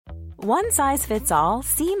One size fits all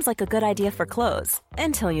seems like a good idea for clothes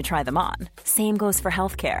until you try them on. Same goes for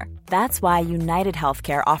healthcare. That's why United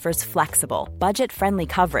Healthcare offers flexible, budget-friendly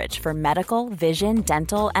coverage for medical, vision,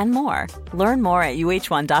 dental, and more. Learn more at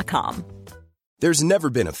uh1.com. There's never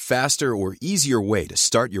been a faster or easier way to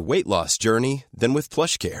start your weight loss journey than with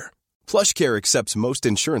PlushCare. PlushCare accepts most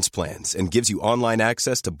insurance plans and gives you online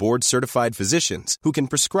access to board-certified physicians who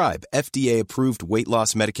can prescribe FDA-approved weight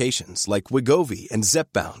loss medications like Wegovy and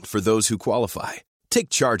Zepbound for those who qualify.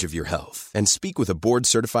 Take charge of your health and speak with a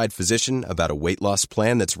board-certified physician about a weight loss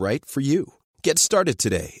plan that's right for you. Get started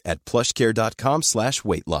today at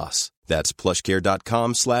plushcare.com/weightloss. That's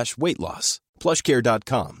plushcare.com/weightloss.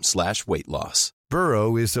 plushcare.com/weightloss.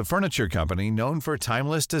 Burrow is a furniture company known for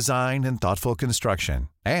timeless design and thoughtful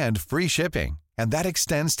construction, and free shipping, and that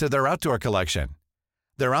extends to their outdoor collection.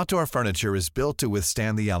 Their outdoor furniture is built to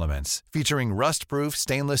withstand the elements, featuring rust-proof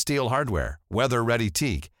stainless steel hardware, weather-ready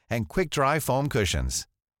teak, and quick-dry foam cushions.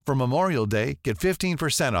 For Memorial Day, get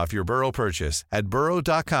 15% off your Burrow purchase at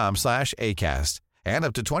burrow.com/acast, and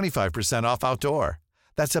up to 25% off outdoor.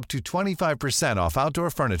 That's up to 25% off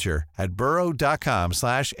outdoor furniture at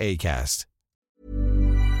burrow.com/acast.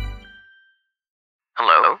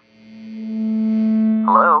 Hello?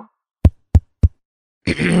 Hello?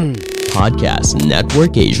 Podcast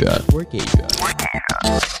Network Asia.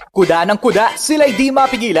 Kuda ng kuda, sila'y di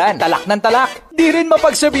mapigilan. Talak ng talak, di rin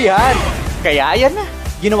mapagsabihan. Kaya yan na,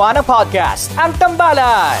 ginawa ng podcast, ang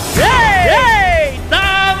Tambalan. Hey!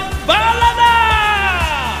 Tambalan na!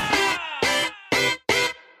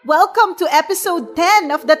 Welcome to episode 10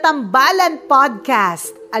 of the Tambalan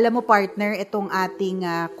Podcast. Alam mo partner, itong ating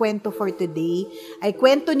kwento for today ay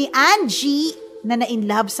kwento ni Angie na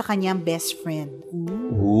na-inlove sa kanyang best friend.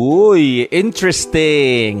 Uy,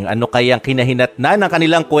 interesting. Ano kayang kinahinatnan ng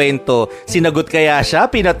kanilang kwento? Sinagot kaya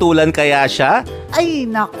siya? Pinatulan kaya siya? Ay,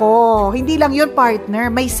 nako. Hindi lang yun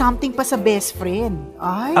partner. May something pa sa best friend.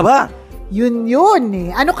 Ay, Aba? Yun eh.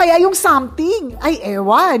 Ano kaya yung something? Ay,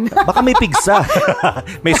 ewan. Baka may pigsa.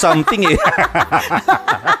 May something eh.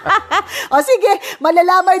 O sige,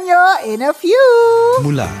 malalaman nyo in a few.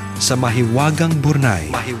 Mula sa Mahiwagang Burnay.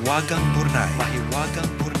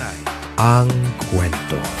 Ang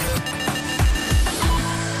kwento.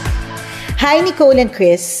 Hi Nicole and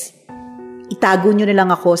Chris. Itago nyo na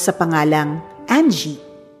lang ako sa pangalang Angie.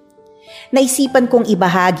 Naisipan kong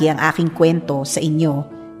ibahagi ang aking kwento sa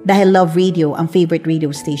inyo dahil Love Radio ang favorite radio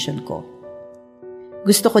station ko.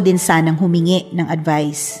 Gusto ko din sanang humingi ng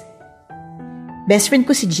advice. Best friend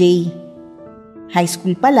ko si Jay. High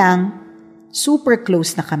school pa lang, super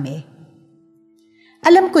close na kami.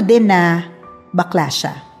 Alam ko din na bakla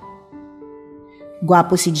siya.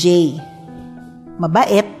 Gwapo si Jay.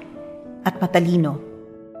 Mabait at matalino.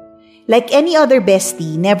 Like any other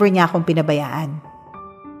bestie, never niya akong pinabayaan.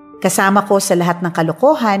 Kasama ko sa lahat ng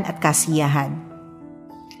kalokohan at kasiyahan.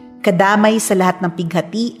 Kadamay sa lahat ng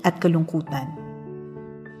pighati at kalungkutan.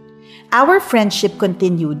 Our friendship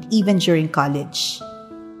continued even during college.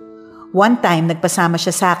 One time, nagpasama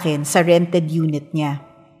siya sa akin sa rented unit niya.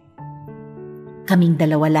 Kaming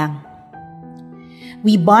dalawa lang.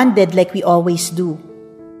 We bonded like we always do.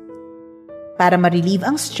 Para ma-relieve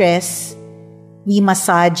ang stress, we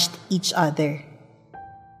massaged each other.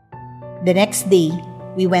 The next day,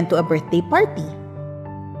 we went to a birthday party.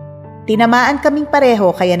 Tinamaan kaming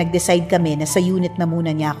pareho kaya nag-decide kami na sa unit na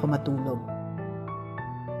muna niya ako matulog.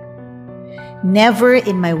 Never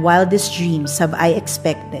in my wildest dreams have I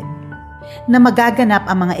expected na magaganap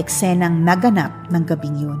ang mga eksenang naganap ng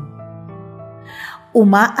gabing yun.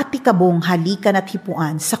 Umaatikabong halikan at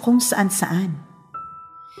hipuan sa kung saan-saan.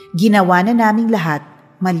 Ginawa na naming lahat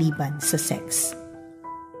maliban sa sex.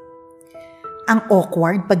 Ang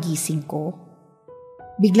awkward pagising ko.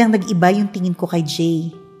 Biglang nag-iba yung tingin ko kay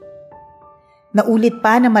Jay. Naulit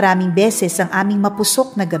pa na maraming beses ang aming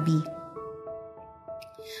mapusok na gabi.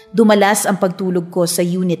 Dumalas ang pagtulog ko sa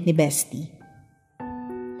unit ni Bestie.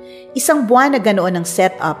 Isang buwan na ganoon ang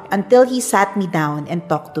setup until he sat me down and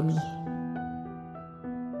talked to me.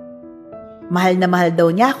 Mahal na mahal daw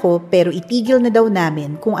niya ako pero itigil na daw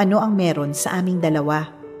namin kung ano ang meron sa aming dalawa.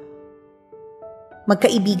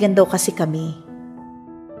 Magkaibigan daw kasi kami.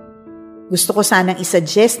 Gusto ko sanang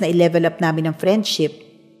isuggest na i-level up namin ang friendship.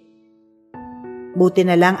 Buti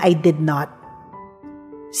na lang I did not.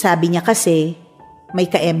 Sabi niya kasi may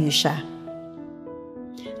ka-MU siya.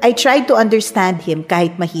 I tried to understand him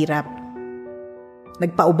kahit mahirap.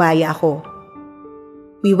 Nagpaubaya ako.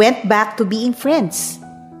 We went back to being friends.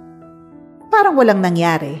 Parang walang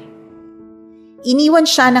nangyari. Iniwan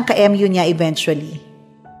siya ng ka-MU niya eventually.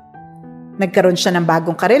 Nagkaroon siya ng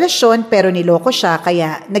bagong karelasyon pero niloko siya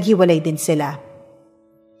kaya naghiwalay din sila.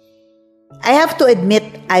 I have to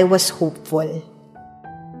admit I was hopeful.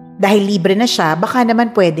 Dahil libre na siya, baka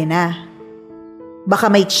naman pwede na. Baka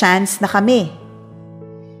may chance na kami.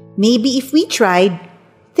 Maybe if we tried,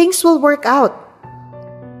 things will work out.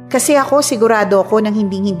 Kasi ako sigurado ako nang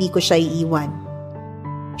hindi ko siya iiwan.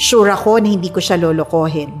 Sure ako na hindi ko siya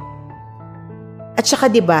lolokohin. At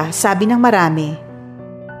saka 'di ba, sabi ng marami,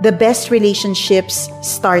 the best relationships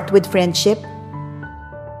start with friendship.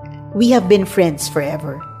 We have been friends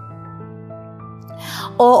forever.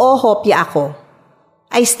 Oo, hopya ako.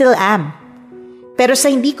 I still am. Pero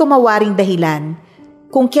sa hindi ko mawaring dahilan,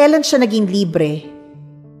 kung kailan siya naging libre,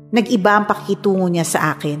 nag-iba ang pakikitungo niya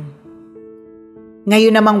sa akin.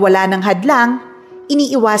 Ngayon namang wala ng hadlang,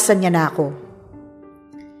 iniiwasan niya na ako.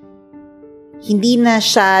 Hindi na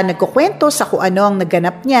siya nagkukwento sa kung ano ang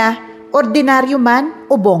naganap niya, ordinaryo man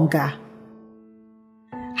o bongga.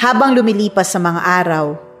 Habang lumilipas sa mga araw,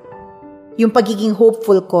 yung pagiging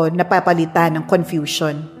hopeful ko napapalitan ng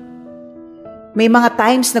confusion. May mga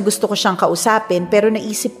times na gusto ko siyang kausapin pero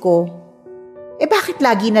naisip ko, bakit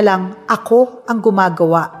lagi na lang ako ang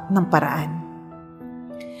gumagawa ng paraan?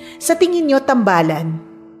 Sa tingin niyo, tambalan,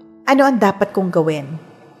 ano ang dapat kong gawin?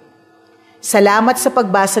 Salamat sa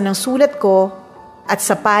pagbasa ng sulat ko at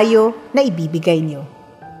sa payo na ibibigay niyo.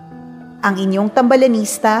 Ang inyong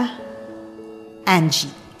tambalanista, Angie.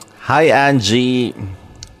 Hi, Angie.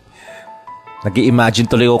 Nag-i-imagine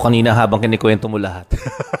tuloy ako kanina habang kinikwento mo lahat.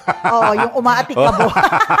 Oo, yung umaatikabo.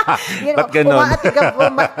 Ba't ganun?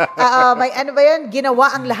 Umaatikabo, may ano ba yan?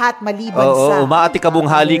 Ginawa ang lahat maliban sa... Oo, umaatikabong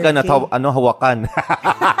halikan at hawakan.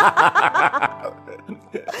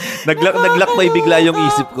 Naglakbay bigla yung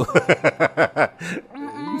isip ko.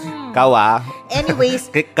 Kawa.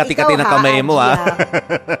 Anyways, kati-kati ng kamay mo, ha?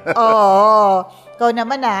 Oo. Ikaw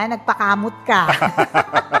naman, nagpakamot ka.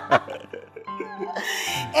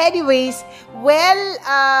 Anyways, well,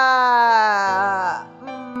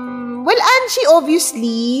 Angie,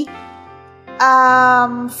 obviously,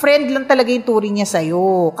 friend lang talaga yung turing niya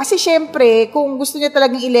sa'yo. Kasi syempre, kung gusto niya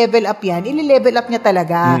talagang i-level up yan, i-level up niya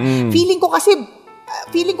talaga. Mm-hmm. Feeling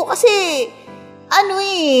ko kasi,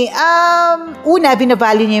 una,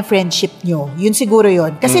 binavalue niya yung friendship niyo. Yun siguro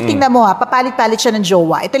yun. Kasi tingnan mo papalit-palit siya ng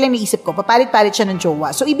jowa. Ito lang naisip ko, papalit-palit siya ng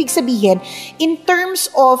jowa. So, ibig sabihin, in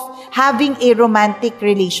terms of having a romantic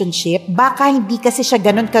relationship, baka hindi kasi siya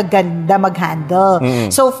ganun kaganda mag-handle.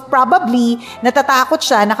 So, probably, natatakot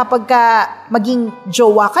siya na kapag maging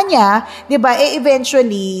jowa ka niya, di ba,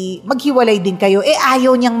 eventually, maghiwalay din kayo.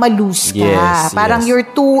 Ayaw niyang malose ka. Yes, Parang yes.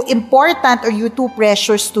 you're too important or you're too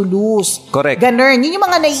precious to lose. Correct. Ganun. Yun yung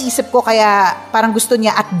mga naiisip ko, kaya parang gusto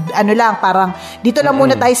niya at parang dito lang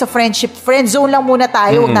muna tayo sa friendship. Friend zone lang muna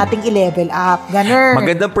tayo, huwag nating i-level up. Ganun.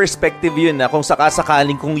 Magandang perspective yun, kung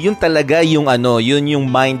sakasakaling, kung yun talaga yung yun yung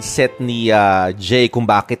mindset ni Jay kung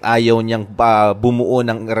bakit ayaw niyang bumuo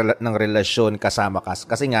ng relasyon kasama ka.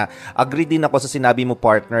 Kasi nga, agree din ako sa sinabi mo,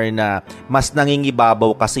 partner, na mas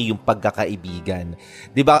nangingibabaw kasi yung pagkakaibigan.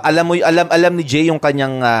 'Di ba? Alam ni Jay yung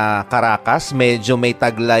kanyang karakas, medyo may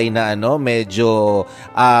taglay na medyo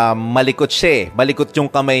malikot siya. Malikot yung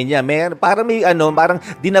kamay niya. Parang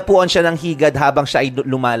dinapuan siya ng higad habang siya ay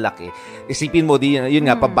lumalaki. Isipin mo, yun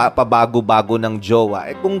nga, pabago-bago ng jowa.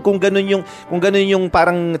 Kung ganun yung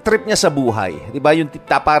parang trip niya sa buhay. 'Di ba? Yung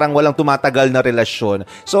parang walang tumatagal na relasyon.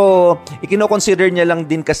 So, ikino-consider niya lang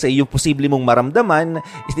din kasi yung posible mong maramdaman,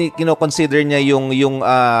 ikino-consider niya yung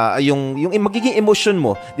magiging emosyon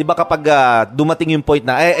mo. 'Di ba kapag dumating yung point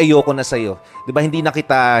na ayoko na sa'yo. 'Di ba? Hindi na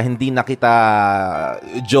kita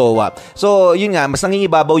jowa. So, yun nga, mas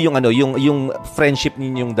nangingibabaw yung friendship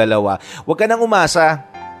ninyong dalawa. Huwag ka nang umasa.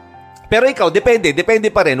 Pero ikaw, depende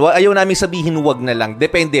pa rin. Ayaw namin sabihin wag na lang.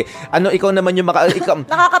 Depende. Ikaw naman yung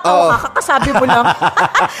nakakatawa ka, kakasabi mo lang.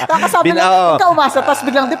 Kakasabi lang, ikaw umasa, tapos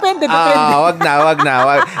biglang depende. Wag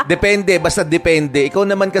na. Depende, basta depende. Ikaw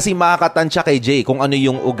naman kasi makakatansya kay Jay kung ano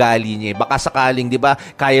yung ugali niya. Baka sakaling, 'di ba,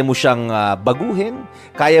 kaya mo siyang baguhin.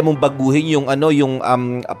 Kaya mong baguhin yung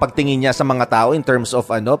pagtingin niya sa mga tao in terms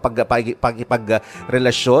of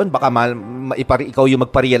relasyon. Baka ikaw yung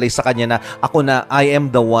magpa-realize sa kanya na ako na, I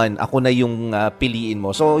am the one. Ako na yung piliin mo.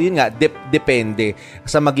 So yun nga, depende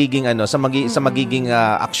sa magiging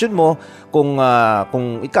action mo kung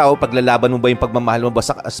ikaw paglalaban mo ba yung pagmamahal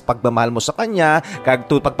mo sa kanya,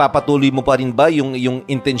 pagpapatuloy mo pa rin ba yung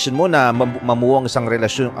intention mo na mamuo ang isang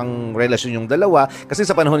relasyon yung dalawa. Kasi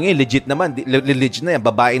sa panahon ngayon legit na yan,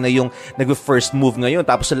 babae na yung nag-first move ngayon,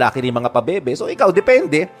 tapos lalaki rin mga pabebe. So ikaw,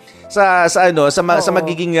 depende sa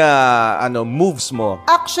magiging moves mo.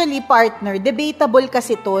 Actually, partner, debatable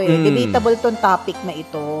kasi to debatable tong topic na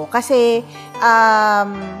ito. Kasi,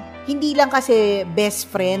 hindi lang kasi best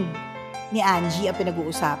friend ni Angie ang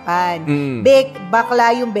pinag-uusapan.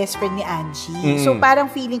 Bakla yung best friend ni Angie. So parang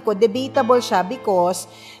feeling ko, debatable siya because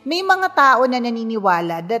may mga tao na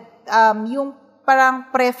naniniwala that yung parang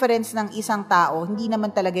preference ng isang tao, hindi naman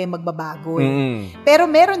talaga yung magbabago. Pero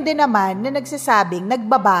meron din naman na nagsasabing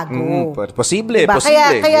nagbabago. Posible, diba?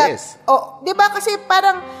 posible. Yes. Diba kasi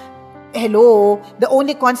parang, hello, the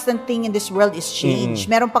only constant thing in this world is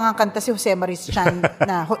change. Meron pa nga kanta si Jose Marichan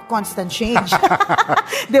na constant change.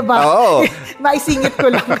 Diba? Oo. Maisingit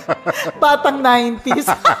ko lang. Batang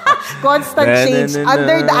 90s. Constant change.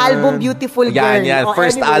 Under the album Beautiful Girl. Yan.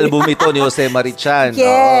 First album ito ni Jose Marichan.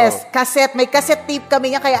 Yes. Cassette. May cassette tape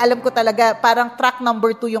kami nga, kaya alam ko talaga, parang track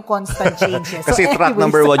number 2 yung constant change. Kasi track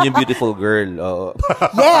number 1 yung Beautiful Girl.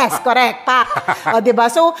 Yes, correct. Pak.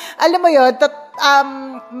 Diba? So, alam mo yun,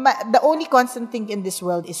 the only constant thing in this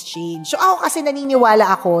world is change. So ako kasi naniniwala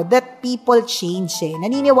ako that people change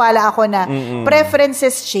Naniniwala ako na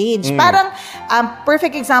preferences change. Parang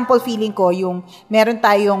perfect example feeling ko yung meron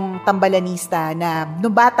tayong tambalanista na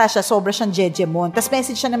nung bata siya, sobra siyang jejemon. Tapos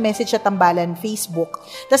message siya tambalan Facebook.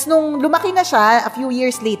 Tapos nung lumaki na siya, a few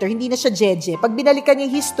years later, hindi na siya jeje. Pag binalikan yung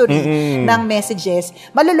history ng messages,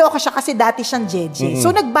 maluloko siya kasi dati siyang jeje. So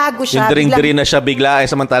nagbago siya. Yung drink na siya bigla,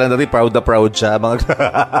 samantalang dati proud siya.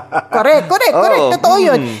 Correct. Totoo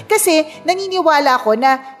yun. Kasi naniniwala ako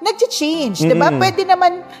na nag-change. Diba?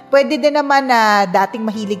 Pwede din naman na dating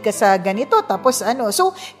mahilig ka sa ganito. Tapos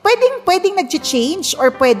So, pwedeng nag-change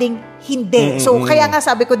or pwedeng hindi. So, kaya nga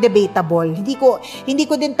sabi ko debatable. Hindi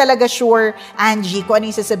ko din talaga sure, Angie, kung ano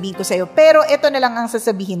yung sasabihin ko sa'yo. Pero ito na lang ang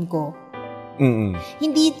sasabihin ko.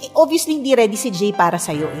 Obviously, hindi ready si Jay para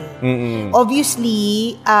sa'yo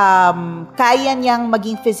Obviously, kaya niyang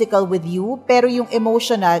maging physical with you, pero yung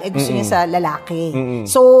emotional, gusto niya sa lalaki.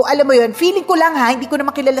 So, alam mo yun, feeling ko lang hindi ko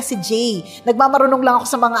naman kilala si Jay. Nagmamarunong lang ako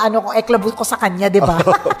sa mga kung eklabot ko sa kanya, di ba?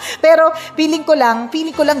 Pero, feeling ko lang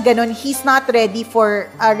ganun, he's not ready for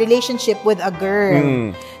a relationship with a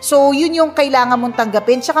girl. So, yun yung kailangan mong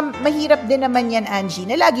tanggapin. Tsaka, mahirap din naman yan, Angie,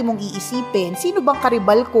 na lagi mong iisipin, sino bang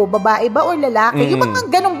karibal ko, babae ba or lalaki? Yung mga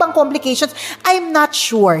ganun bang complications, I'm not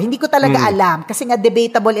sure. Hindi ko talaga alam. Kasi nga,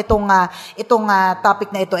 debatable itong topic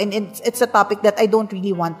na ito. And it's a topic that I don't really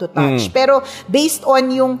want to touch. Pero, based on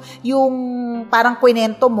yung parang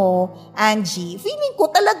kwento mo, Angie, feeling ko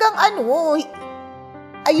talagang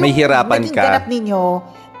may hirapan naging ka. Ganap ninyo,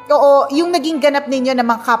 yung naging ganap ninyo na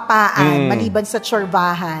mga kapaan, maliban sa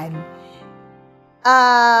tsorbahan,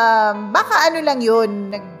 baka lang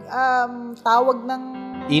yun, tawag ng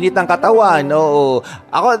init ng katawan, oo.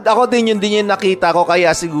 Ako din yung nakita ko,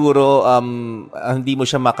 kaya siguro hindi mo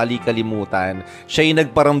siya makalikalimutan. Siya yung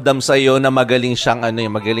nagparamdam sa iyo na magaling siyang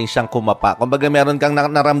magaling siyang kumapa. Kumbaga meron kang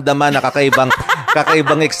naramdaman na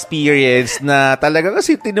kakaibang experience na talaga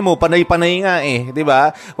kasi tinan mo panay-panay nga 'di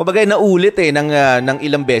ba? Kumbaga naulit ng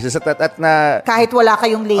ilang beses at na kahit wala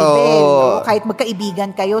kayong label, kahit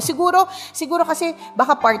magkaibigan kayo. Siguro kasi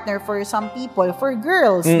baka partner for some people, for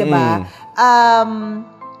girls, 'di ba?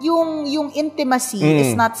 Yung intimacy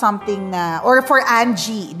is not something na, or for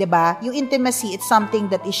Angie, 'di ba? Yung intimacy, it's something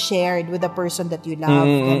that is shared with the person that you love.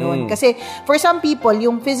 Ganun. Kasi for some people,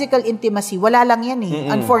 yung physical intimacy, wala lang yan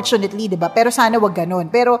unfortunately, 'di ba? Pero sana wag ganun.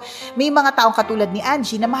 Pero may mga taong katulad ni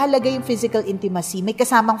Angie na mahalaga yung physical intimacy, may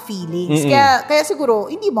kasamang feelings. Kaya siguro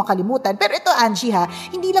hindi mo kalimutan. Pero ito, Angie,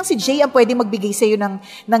 hindi lang si Jay ang pwedeng magbigay sa iyo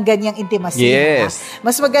ng ganyang intimacy. Yes.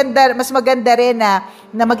 Mas maganda rin na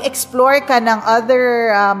mag-explore ka ng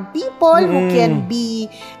other people who can be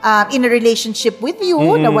in a relationship with you,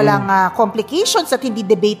 na walang complications at hindi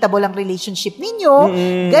debatable ang relationship ninyo.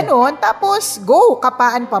 Ganon. Tapos, go,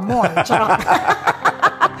 kapaan pa mo. Charot.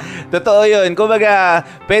 Totoo 'yun. Kumbaga,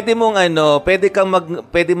 pwede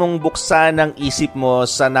mong buksan ang isip mo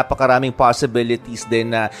sa napakaraming possibilities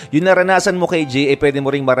din na yung naranasan mo kay Jay pwede mo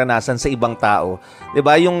ring maranasan sa ibang tao. 'Di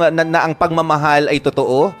ba? Yung na ang pagmamahal ay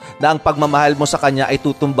totoo, na ang pagmamahal mo sa kanya ay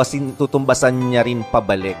tutumbasan niya rin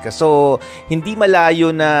pabalik. So, hindi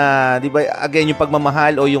malayo na, 'di ba? Again, yung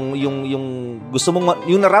pagmamahal o yung gusto mong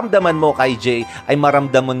yung naramdaman mo kay Jay ay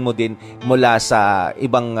maramdaman mo din mula sa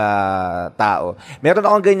ibang tao. Meron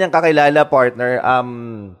akong ganyan kakilala, partner.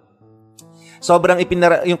 Sobrang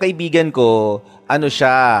yung kaibigan ko,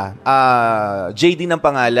 siya, JD ng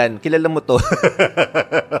pangalan. Kilala mo to?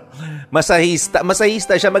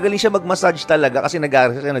 Masahista siya. Magaling siya mag-massage talaga kasi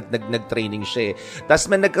nag-training siya. Tapos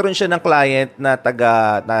nagkaroon siya ng client na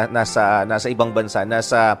nasa ibang bansa,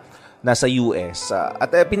 nasa nasa US. At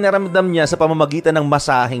pinaramdam niya sa pamamagitan ng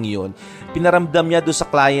masaheng yun, pinaramdam niya doon sa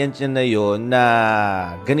client niya na yun na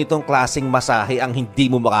ganitong klaseng masahe ang hindi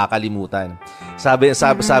mo makakalimutan. Sabi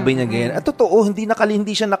niya ganyan. At totoo, hindi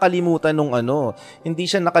siya nakalimutan hindi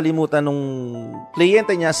siya nakalimutan nung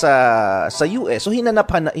kliyente niya sa US. So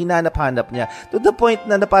hinanap-hanap niya to the point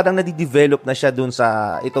na parang nadidevelop na siya doon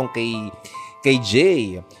sa itong kay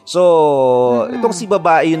Jay. So, itong si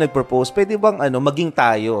babae yung nag-propose, pwede bang maging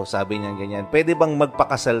tayo? Sabi niya ganyan. Pwede bang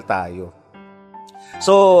magpakasal tayo?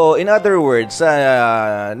 So, in other words,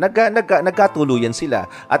 nagkatuluyan sila.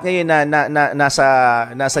 At ngayon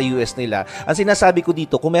nasa US nila. Ang sinasabi ko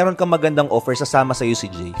dito, kung meron kang magandang offer, sasama sa'yo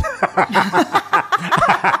si Jay.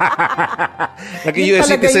 Nag-US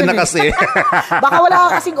citizen na kasi. Baka wala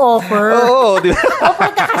ka kasing offer. Oo, di ba? Offer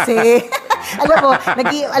ka kasi.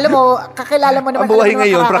 alam mo, kakilala mo naman. Ang buhay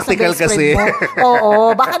ngayon, practical kasi.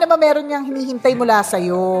 Oo, baka naman meron niyang hinihintay mula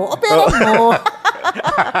sa'yo. Operan mo.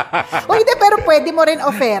 O hindi, pero pwede mo rin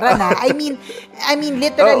offeran ha. I mean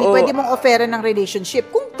literally, pwede mong offeran ng relationship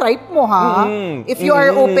kung tripe mo ha. If you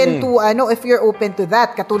are open to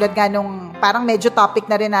that. Katulad nga nung, parang medyo topic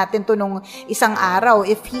na rin natin to nung isang araw.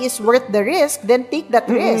 If he is worth the risk, then take that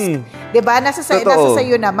risk. 'Di ba? Nasa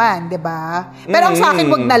sa'yo naman, 'di ba? Pero ang sa akin,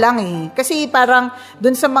 wag na lang eh. Kasi parang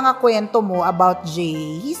dun sa mga kwento mo about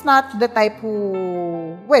Jay, he's not the type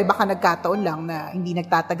who, baka nagkataon lang na hindi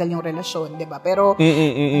nagtatagal yung relasyon, 'di ba? Pero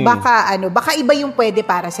baka iba yung pwede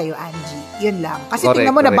para sa iyo, Angie. Yun lang. Kasi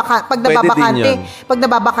tingnan mo na baka pag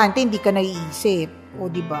nababakante, hindi ka naiisip. O,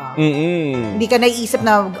 'di ba? Hindi ka naiisip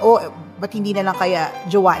na ba't hindi na lang kaya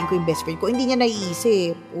jowain ko yung best friend ko? Hindi niya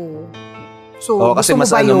naiisip. So, kasi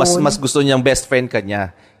mas gusto niyang best friend ka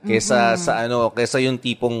niya kaysa kaysa yung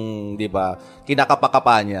tipong, 'di ba,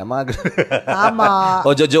 kinakapakapa niya, mga tama.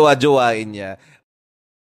 O jojowa-jowain niya.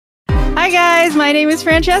 Hi guys, my name is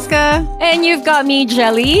Francesca. And you've got me,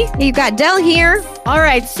 Jelly. You've got Del here. All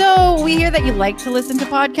right, so we hear that you like to listen to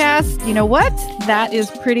podcasts. You know what? That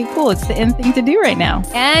is pretty cool. It's the in thing to do right now.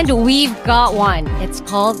 And we've got one. It's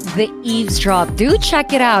called The Eavesdrop. Do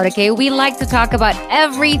check it out, okay? We like to talk about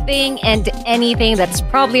everything and anything that's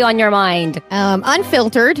probably on your mind.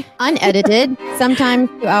 Unfiltered, unedited,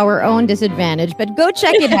 sometimes to our own disadvantage. But go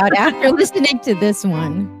check it out after listening to this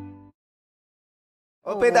one.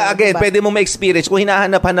 Pwede mo ma-experience kung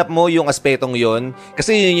hinahanap-hanap mo yung aspetong yon,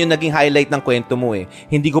 kasi yun yung naging highlight ng kwento mo eh.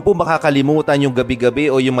 Hindi ko po makakalimutan yung gabi-gabi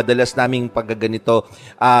o yung madalas naming paggaganito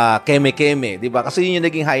keme-keme, di ba? Kasi yun yung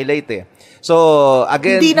naging highlight eh. So,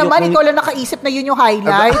 again, hindi naman, ikaw lang nakaisip na yun yung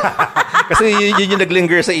highlight. Kasi yun yung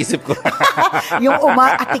naglinger sa isip ko. Yung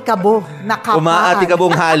umaatikabo na kapaan.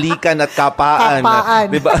 Umaatikabong halikan at kapaan.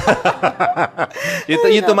 Di ba?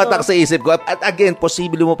 Yung tumatak sa isip ko. At again,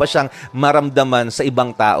 posible mo pa siyang maramdaman sa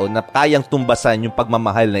ibang tao na kayang tumbasan yung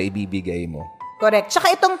pagmamahal na ibibigay mo. Correct. Tsaka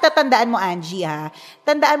itong tatandaan mo, Angie,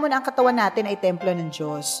 tandaan mo na ang katawan natin ay templo ng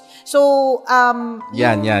Diyos. So,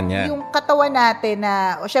 yan. Yung katawan natin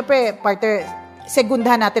na, syempre, partner,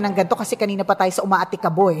 segundahan natin ng ganito kasi kanina pa tayo sa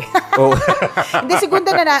umaatikabo eh. Oh. Hindi,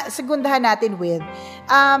 segundahan natin with,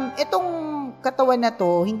 itong katawan na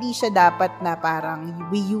to, hindi siya dapat na parang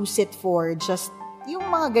we use it for just yung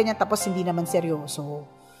mga ganyan tapos hindi naman seryoso.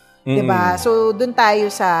 Diba? So, dun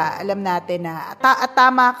tayo sa, alam natin na,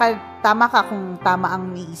 tama ka kung tama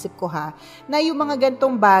ang niisip ko na yung mga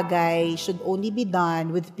gantong bagay should only be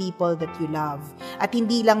done with people that you love. At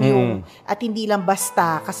hindi lang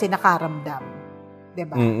basta kasi nakaramdam.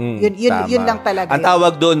 Diba? Yun lang talaga. Ang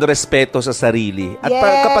tawag doon, respeto sa sarili. At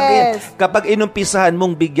kapag inumpisahan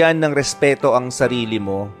mong bigyan ng respeto ang sarili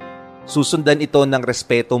mo, susundan ito ng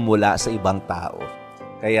respeto mula sa ibang tao.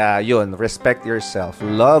 Kaya yun, respect yourself,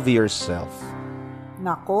 love yourself.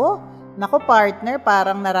 Nako partner,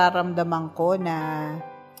 parang nararamdaman ko na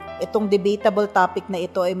itong debatable topic na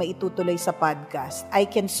ito ay maitutuloy sa podcast. I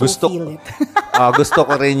can feel it. Gusto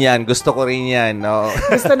ko rin yan. Gusto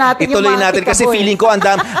natin ituloy natin kasi feeling ko ang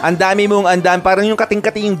dami parang yung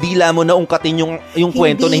kating-kating yung dila mo na ungkatin yung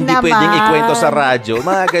kwento na hindi pwedeng ikwento sa radyo.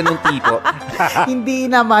 Mga ganun tipo. Hindi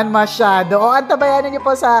naman masyado. O, antabayanan niyo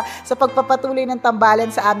po sa pagpapatuloy ng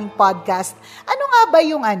tambalan sa aming podcast. Ano nga ba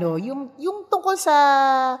yung tungkol sa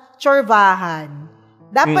tsorbahan?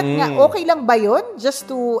 Dapat nga, okay lang ba yun? Just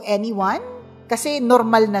to anyone? Kasi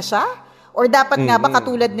normal na siya? Or dapat nga ba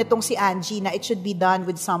katulad nitong si Angie na it should be done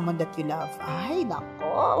with someone that you love? Ay,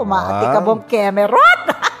 nako, umaatikabong Cameron!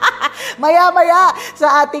 Maya-maya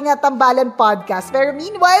sa ating Tambalan Podcast. Pero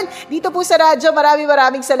meanwhile, dito po sa radyo,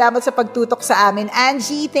 maraming salamat sa pagtutok sa amin.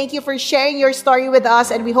 Angie, thank you for sharing your story with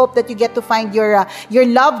us and we hope that you get to find your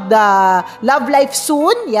love life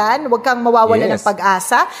soon. Yan, huwag kang mawawala ng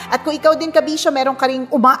pag-asa. At kung ikaw din, Kabisyo, meron ka ring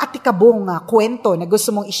umaatikabong kwento na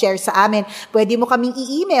gusto mong i-share sa amin, pwede mo kaming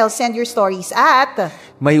i-email, send your stories at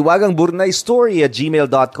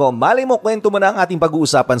mahiwagangburnaystory@gmail.com. Malay mo, kwento mo na ang ating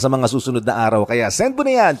pag-uusapan sa mga susunod na araw. Kaya send mo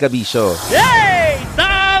na yan, Kabisyo. Yay!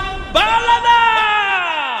 Tambala na!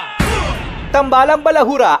 Tambalang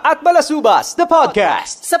Balahura at Balasubas, the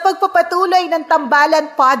podcast. Sa pagpapatuloy ng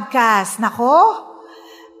Tambalan Podcast, nako,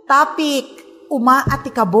 topic,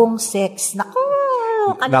 umaatikabong sex. Nako.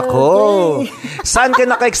 Saan ka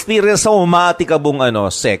naka-experience sa umaatikabong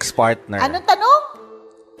sex partner? Anong tanong?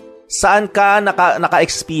 Saan ka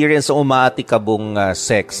naka-experience sa umaatikabong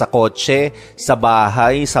sex? Sa kotse, sa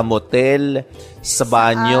bahay, sa motel, sa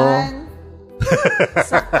banyo?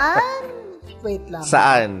 Saan? Wait lang.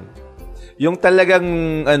 Saan? Yung talagang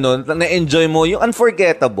na-enjoy mo, yung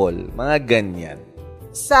unforgettable, mga ganyan.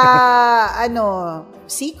 Sa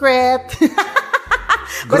secret.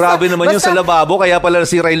 Grabe naman yung sa lababo, kaya pala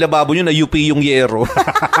nasira yung lababo nyo, na-UP yung yero.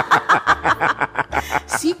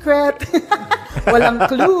 Secret. Walang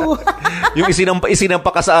clue. Yung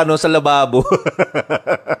isinampa ka sa lababo.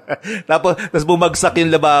 Tapos bumagsak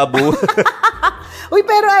yung lababo. Uy,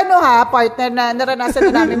 pero partner, na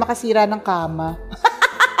naranasan na namin makasira ng kama.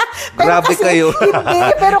 Grabe kasi, kayo. Hindi,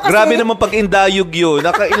 pero kasi... Grabe naman pag indayog yun.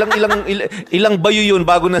 Ilang bayo yun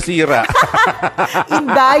bago nasira.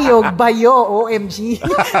 Indayog, bayo, OMG.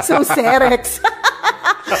 So, Serex.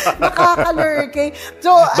 Nakakalurk.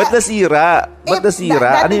 So, ba't nasira?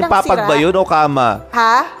 Ano yung papag ba yun o kama?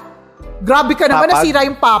 Ha? Grabe ka naman, nasira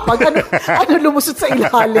yung papag. Ano lumusot sa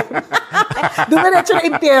ilalim? Dumiretso na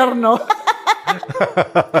impyerno.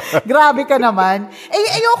 Grabe ka naman.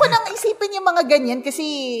 Ayoko nang isipin yung mga ganyan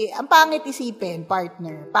kasi ang pangit isipin,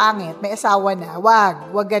 partner. Pangit, may asawa na.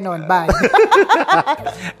 Wag ganon, bye.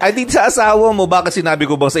 Ay, di sa asawa mo, baka sinabi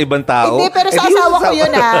ko bang sa ibang tao? Hindi, pero sa asawa ko yun,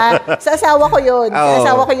 Sa asawa ko yun. Sa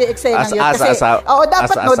asawa ko yung eksena yun. Kasi,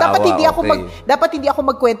 dapat hindi ako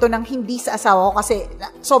magkwento ng hindi sa asawa ko kasi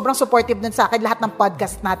sobrang supportive nun sa akin. Lahat ng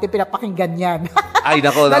podcast natin, pinapakinggan yan. Ay,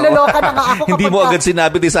 nako. Naloloka na nga ako. Hindi mo agad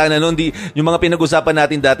sinabi, di sana nun, yung mga pinag-usapan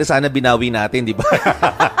natin dati, sana binawi natin, di ba?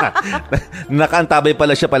 Nakaantabay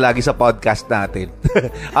pala siya palagi sa podcast natin.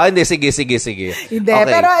 Hindi, sige. Hindi,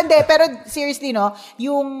 okay. Pero seriously, no,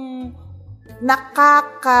 yung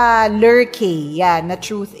nakaka-lurky, na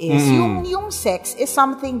truth is, yung sex is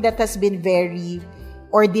something that has been very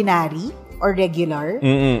ordinary or regular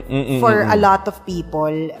for a lot of people.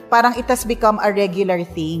 Parang it has become a regular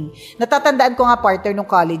thing. Natatandaan ko nga, partner, nung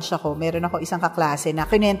college ako, meron ako isang kaklase na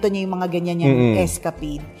kinento niya yung mga ganyan niyang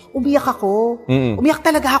escapade. Umiyak ako. Umiyak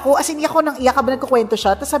talaga ako. As in, iyak ako nang iyak habang nagkukwento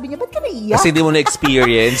siya. Tapos sabi niya, ba't ka naiyak? Kasi hindi mo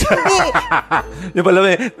na-experience. Hindi. Yung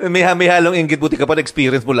pala, may halong inggit. Buti ka pa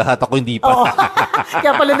na-experience mo lahat. Ako hindi pa.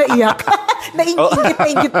 Kaya pala naiyak.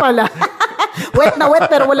 Nainggit pala. Wet na wet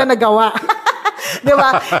pero wala nagawa.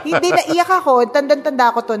 Diba? Hindi, naiyak ako.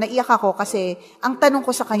 Tanda ko to, naiyak ako kasi ang tanong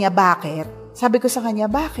ko sa kanya, bakit? Sabi ko sa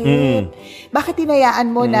kanya, bakit? Bakit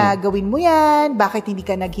hinayaan mo na gawin mo yan? Bakit hindi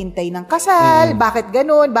ka naghintay ng kasal? Bakit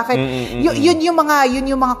ganun? Bakit? Yun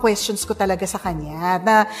yung mga questions ko talaga sa kanya.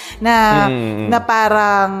 Na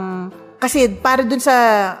parang, kasi para dun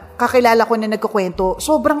sa kakilala ko na nagkukwento,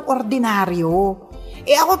 sobrang ordinaryo.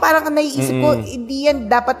 Ako parang naiisip ko, hindi yan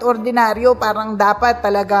dapat ordinaryo. Parang dapat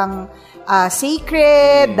talagang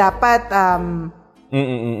sacred, dapat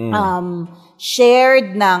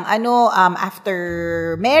shared ng after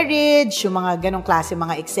marriage, yung mga ganong klase,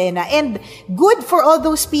 mga eksena. And good for all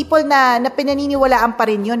those people na pinaniniwalaan pa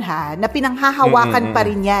rin yun, na pinanghahawakan pa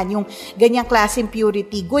rin yan, yung ganyang klaseng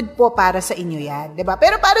purity. Good po para sa inyo yan, diba?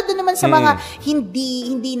 Pero para doon naman sa mga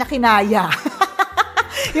hindi na kinaya.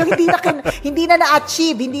 Yung hindi na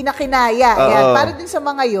na-achieve, hindi na kinaya. Yan. Para din sa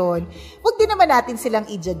mga yon, wag din naman natin silang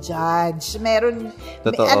i-judge.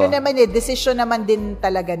 Naman decision naman din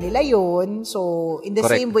talaga nila yon. So, in the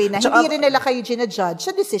same way na hindi rin nila kayo ginajudge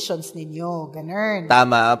sa decisions ninyo. Ganun.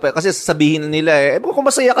 Tama. Kasi sasabihin nila, kung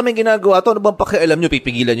masaya kami ginagawa to, ano bang pakialam nyo?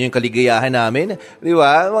 Pipigilan nyo yung kaligayahan namin? Di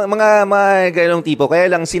ba? Mga ganong tipo.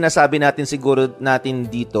 Kaya lang sinasabi natin siguro natin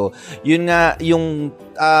dito, yun nga, yung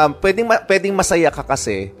pwedeng masaya ka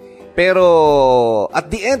kasi, pero at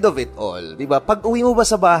the end of it all, 'di ba? Pag uwi mo ba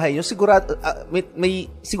sa bahay, yung sigurado may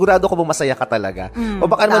sigurado ka ba masaya ka talaga? O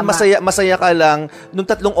baka naman masaya ka lang nung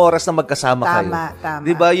 3 oras na magkasama kayo. Tama.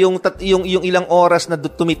 'Di ba? Yung ilang oras na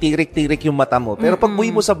tumitirik-tirik yung mata mo. Pero pag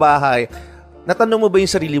uwi mo sa bahay, natanong mo ba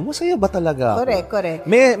yung sarili mo, masaya ba talaga ako? Correct.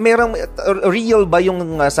 Merong real ba yung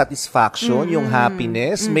satisfaction, yung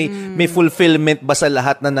happiness? May fulfillment ba sa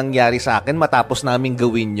lahat na nangyari sa akin matapos namin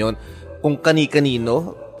gawin yon kung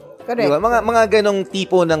kani-kanino? Correct. Diba? Mga ganong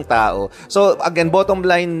tipo ng tao. So again, bottom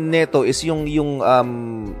line nito is yung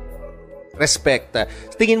respect.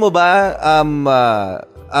 Tingin mo ba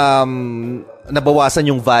nabawasan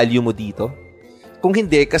yung value mo dito? Kung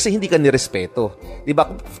hindi, kasi hindi ka nirespeto. Diba?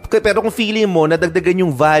 Pero kung feeling mo, nadagdagan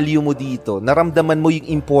yung value mo dito, naramdaman mo yung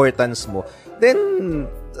importance mo, then,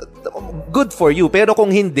 good for you. Pero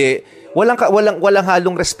kung hindi, walang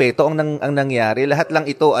halong respeto ang nangyari. Lahat lang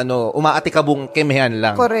ito, umaatikabong kemehan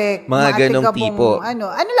lang. Correct. Mga ganong tipo.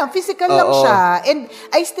 Physical lang siya. And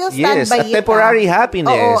I still stand by it. Yes, temporary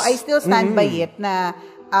happiness. Oo, I still stand by it na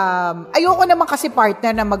ayoko naman kasi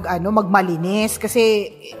partner na magmalinis kasi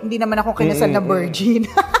hindi naman ako kinasal na virgin.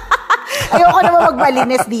 Ayoko naman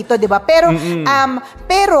magmalinis dito, 'di ba? Pero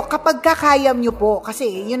pero kapag kakayam niyo po kasi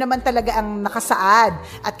yun naman talaga ang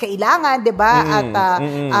nakasaad at kailangan, 'di ba? At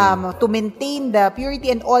to maintain the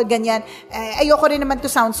purity and all ganyan. Ayoko rin naman to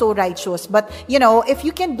sound so righteous, but if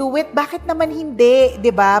you can do it, bakit naman hindi,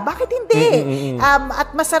 'di ba? Bakit hindi?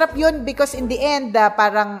 At masarap yun because in the end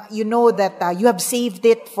parang you know that you have saved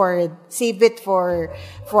it for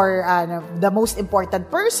the most important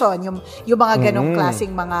person, yung mga ganong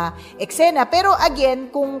klaseng mga eksena. Pero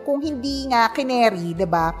again, kung hindi nga kineri, 'di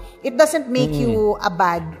ba? It doesn't make you a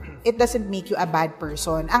bad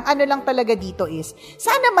person. Ang lang talaga dito is,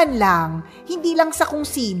 sana man lang, hindi lang sa kung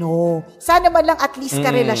sino. Sana man lang at least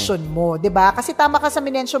karelasyon mo, 'di ba? Kasi tama ka sa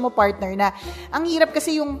minensyon mo, partner, na ang hirap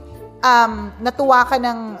kasi yung natuwa ka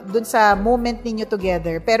dun sa moment ninyo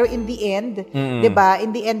together, pero in the end, 'di ba?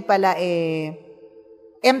 In the end pala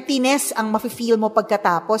emptiness ang mafe-feel mo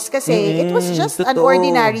pagkatapos kasi it was just an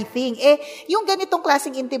ordinary thing. Yung ganitong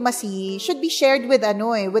klaseng intimacy should be shared with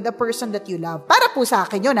a person that you love. Para po sa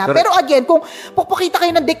akin yun, ha. Pero again, kung pupukita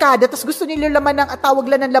kayo ng dekada tapos gusto niyo laman tawag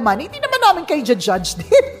lang ng laman, hindi naman namin kayo judge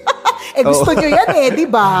din. Gusto nyo yan di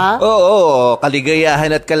ba? Oo,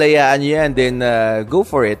 kaligayahan at kalayaan yan, then go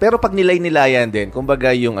for it. Pero pag nilay-nilayan din,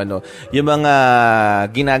 kumbaga yung mga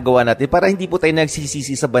ginagawa natin, para hindi po tayo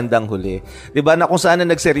nagsisisi sa bandang huli. 'Di ba? Na kung saan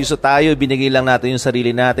nagseryoso tayo, binigay lang natin yung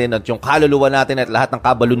sarili natin at yung kaluluwa natin at lahat ng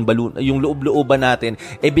kabalun-balun, yung loob-looban natin,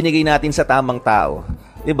 binigay natin sa tamang tao.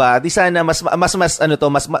 'Di ba? Di sana mas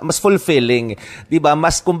fulfilling, 'di ba?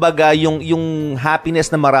 Mas kumbaga yung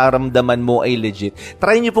happiness na mararamdaman mo ay legit.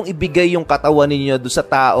 Try niyo pong ibigay yung katawan niyo do sa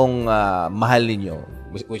taong mahal niyo,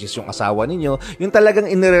 which is yung asawa ninyo, yung talagang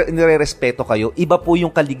inirerespeto kayo. Iba po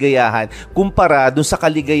yung kaligayahan kumpara dun sa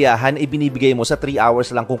kaligayahan ibinibigay mo sa 3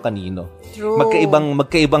 hours lang kung kanino. True.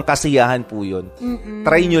 Magkaibang kasiyahan po yun.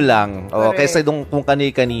 Try nyo lang. Kaysa kung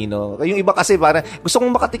kanino. Yung iba kasi parang gusto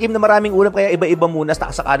kong makatikim na maraming ulam kaya iba-iba muna,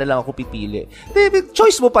 saka na lang ako pipili.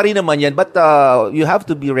 Choice mo pa rin naman yan, but you have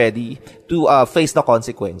to be ready to face the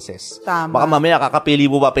consequences. Tama. Baka mamaya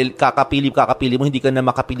kakapili mo, hindi ka na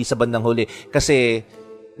makapili sa bandang huli kasi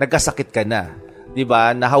nagkasakit ka na, 'di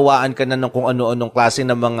ba? Nahawaan ka na ng kung ano-anong klase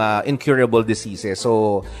ng mga incurable diseases.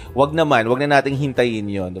 So, wag na nating hintayin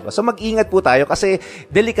 'yon, 'di ba? So mag-ingat po tayo kasi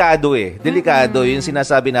delikado Delikado 'yung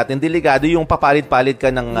sinasabi natin. Delikado 'yung papalit-palit ka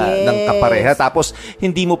ng kapareha tapos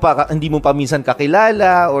hindi mo pa minsan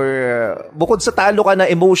kakilala or bukod sa talo ka na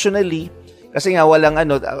emotionally. Kasi nga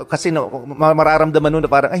mararamdaman mo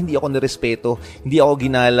na parang hindi ako nirespeto, hindi ako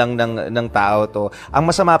ginalang ng tao to.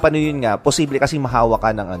 Ang masama pa nun nga, posible kasi mahawa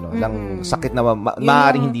ka ng sakit na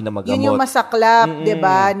maaaring hindi na magamot. Yun yung masaklap, 'di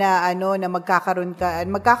ba, na na magkakaroon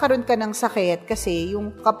ka ng sakit kasi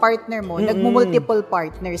yung ka-partner mo nagmo-multiple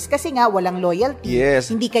partners kasi nga walang loyalty.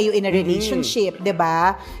 Yes. Hindi kayo in a relationship, 'di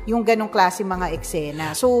ba? Yung ganong klase mga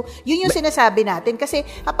eksena. So, yun yung sinasabi natin kasi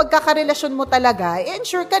kapag kakarelasyon mo talaga,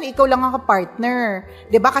 ensure ka na ikaw lang ang partner.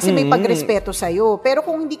 'Di ba? Kasi may pagrespeto sa iyo. Pero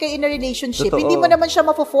kung hindi kayo in a relationship, hindi mo naman siya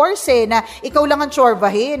mafo-force na ikaw lang ang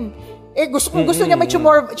tsorbahin. Gusto niya may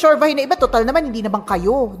tsorbahin na iba, total naman hindi naman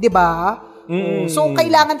kayo, 'di ba? So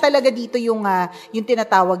kailangan talaga dito yung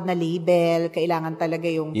tinatawag na label, kailangan talaga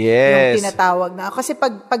yung tinatawag na kasi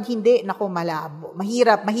pag hindi nako malabo.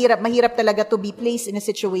 Mahirap talaga to be placed in a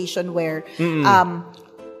situation where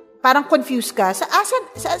parang confused ka.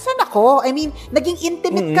 Saan ako? I mean, naging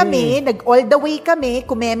intimate kami, all the way kami,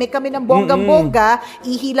 kumeme kami ng bonggang-bongga,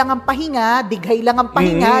 ihi lang ang pahinga, dighay lang ang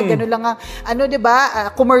pahinga, gano'n lang ang,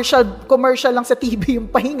 diba, commercial lang sa TV yung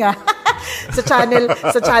pahinga.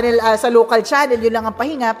 sa local channel, yun lang ang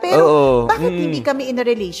pahinga. Pero, bakit hindi kami in a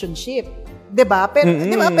relationship? Diba?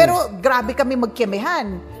 Pero grabe kami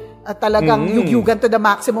magkemehan. Talagang yugyugan to the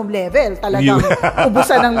maximum level. Talagang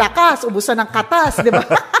ubusan ng lakas, ubusan ng katas, di ba?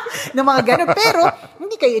 ng mga ganun. Pero,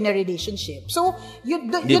 hindi kayo in a relationship. So, yun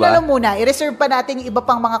Diba? na lang muna. I-reserve pa natin yung iba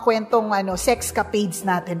pang mga kwentong sex capades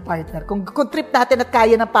natin, partner. Kung trip natin at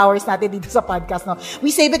kaya ng powers natin dito sa podcast, no?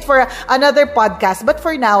 We save it for another podcast. But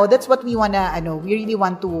for now, that's what we we really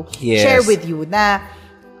want to share with you. Na,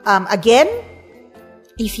 again,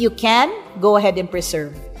 if you can, go ahead and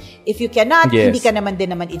preserve. If you cannot, hindi ka naman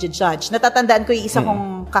i-judge. Natatandaan ko yung isa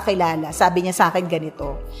kong kakilala. Sabi niya sa akin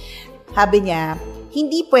ganito. Sabi niya,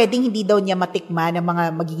 hindi daw niya matikman ang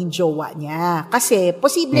mga magiging jowa niya. Kasi,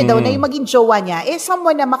 posible daw na yung maging jowa niya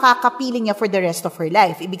someone na makakapiling niya for the rest of her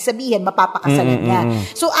life. Ibig sabihin, mapapakasalan niya.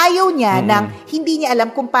 So, ayaw niya nang hindi niya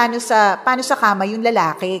alam kung paano sa kama yung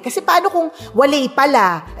lalaki. Kasi paano kung walay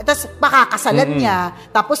pala, tapos makakasalan niya,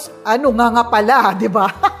 tapos nga pala, di ba?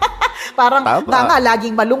 Parang nga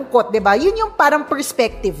laging malungkot, 'di ba? Yun yung parang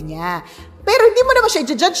perspective niya. Pero hindi mo naman siya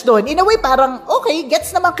i-judge doon. In a way, parang, okay, gets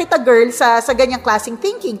naman kita, girl, sa ganyang klaseng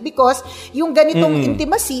thinking because yung ganitong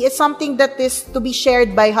intimacy is something that is to be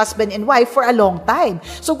shared by husband and wife for a long time.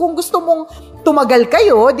 So, kung gusto mong tumagal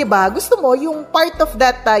kayo, di ba? Gusto mo, yung part of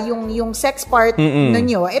that, yung sex part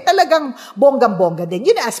ninyo, talagang bonggang-bongga din.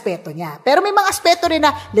 Yun ang aspeto niya. Pero may mga aspeto rin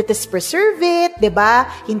na, let us preserve it, di ba?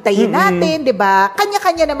 Hintayin natin, di ba?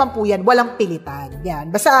 Kanya-kanya naman po yan. Walang pilitan. Yan.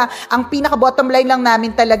 Basta, ang pinaka-bottom line lang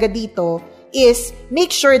namin talaga dito is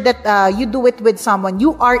make sure that you do it with someone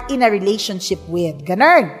you are in a relationship with.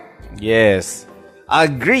 Ganun. Yes.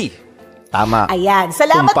 Agree. Tama. Ayan.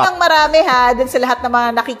 Salamat ng marami dun sa lahat ng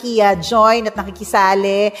mga join at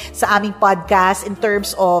nakikisali sa aming podcast in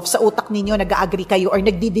terms of sa utak ninyo nag-agree kayo or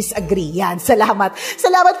nagdi-disagree. Yan. Salamat.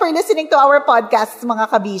 Salamat for listening to our podcast,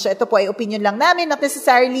 mga kabisyo. Ito po ay opinion lang namin. Not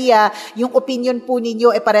necessarily yung opinion po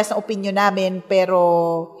ninyo ay pares na opinion namin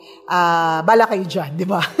pero bala kayo dyan, di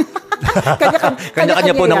ba?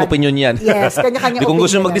 Kanya-kanya po ng opinion yan. Yes, kanya-kanya kung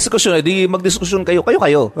gusto magdiskusyon, edi magdiskusyon kayo.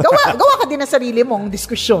 Gawa ka din ng sarili mong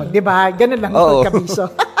diskusyon, di ba? Ganun lang ito, kabisyo.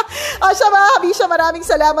 Siya mga kabisyo, maraming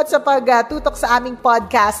salamat sa pagtutok sa aming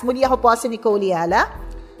podcast. Muli ako po si Nicole Yala.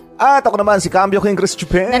 At ako naman si Cambio King Chris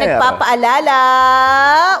Chuper. Na nagpapaalala,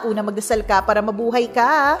 una magdasal ka para mabuhay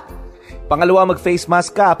ka. Pangalawa, mag-face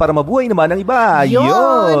mask ka para mabuhay naman ang iba.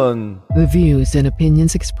 Yun! The views and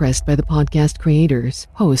opinions expressed by the podcast creators,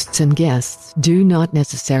 hosts, and guests do not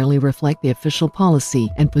necessarily reflect the official policy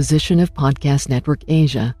and position of Podcast Network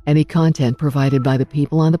Asia. Any content provided by the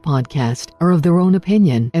people on the podcast are of their own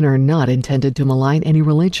opinion and are not intended to malign any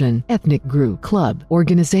religion, ethnic group, club,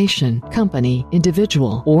 organization, company,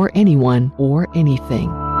 individual, or anyone or anything.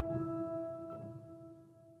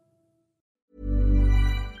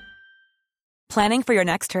 Planning for your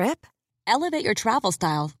next trip? Elevate your travel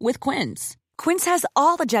style with Quince. Quince has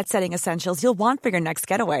all the jet-setting essentials you'll want for your next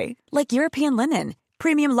getaway, like European linen,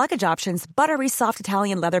 premium luggage options, buttery soft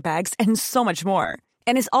Italian leather bags, and so much more.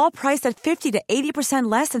 And is all priced at 50 to 80%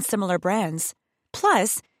 less than similar brands.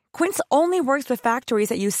 Plus, Quince only works with factories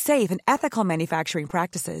that use safe and ethical manufacturing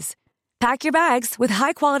practices. Pack your bags with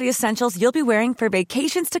high-quality essentials you'll be wearing for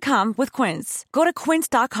vacations to come with Quince. Go to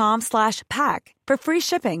quince.com/pack for free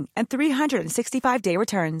shipping and 365-day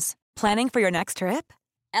returns. Planning for your next trip?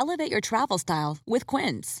 Elevate your travel style with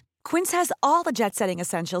Quince. Quince has all the jet-setting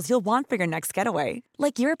essentials you'll want for your next getaway,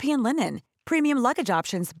 like European linen, premium luggage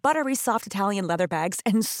options, buttery soft Italian leather bags,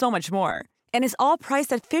 and so much more. And is all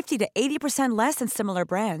priced at 50 to 80% less than similar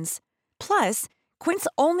brands. Plus, Quince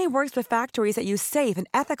only works with factories that use safe and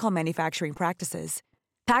ethical manufacturing practices.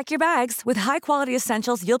 Pack your bags with high-quality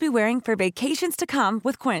essentials you'll be wearing for vacations to come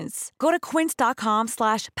with Quince. Go to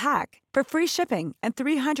quince.com/pack for free shipping and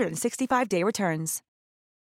 365-day returns.